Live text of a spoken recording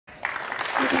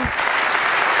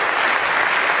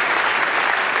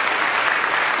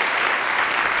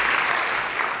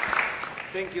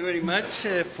Thank you very much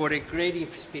for a great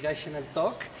inspirational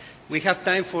talk. We have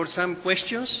time for some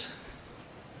questions.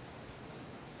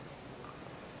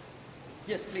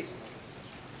 Yes, please.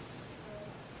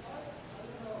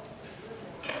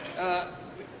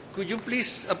 Could you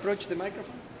please approach the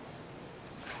microphone?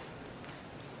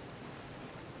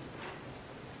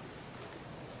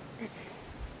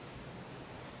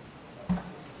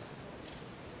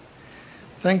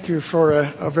 Thank you for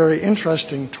a very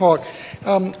interesting talk.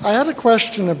 I had a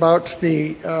question about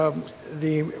the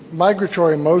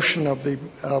migratory motion of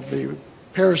the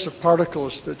pairs of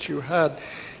particles that you had.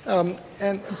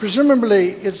 And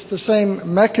presumably it's the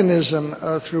same mechanism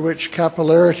through which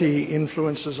capillarity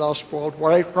influences Ostwald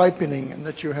ripening, and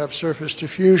that you have surface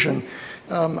diffusion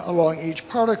along each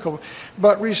particle,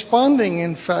 but responding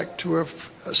in fact to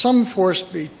some force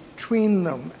between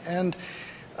them. And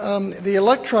the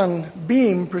electron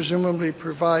beam presumably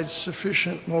provides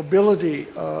sufficient mobility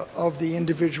of the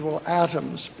individual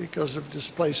atoms because of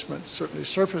displacement, certainly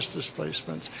surface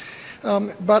displacements.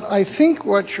 But I think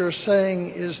what you're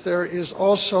saying is there is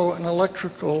also an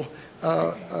electrical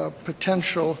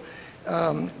potential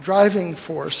driving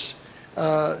force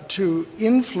to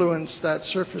influence that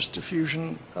surface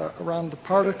diffusion around the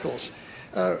particles.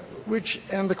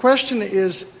 And the question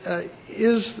is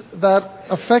that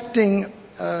affecting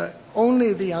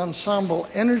only the ensemble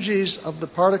energies of the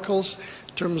particles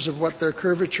in terms of what their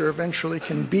curvature eventually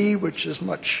can be, which is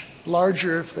much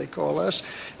larger if they coalesce,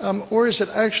 or is it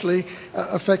actually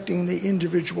affecting the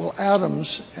individual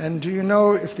atoms? And do you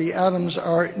know if the atoms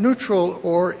are neutral,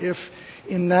 or if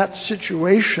in that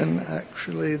situation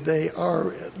actually they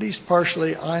are at least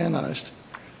partially ionized?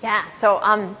 Yeah, so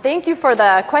thank you for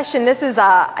the question. This is,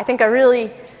 I think, a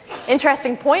really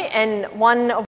interesting point, and one of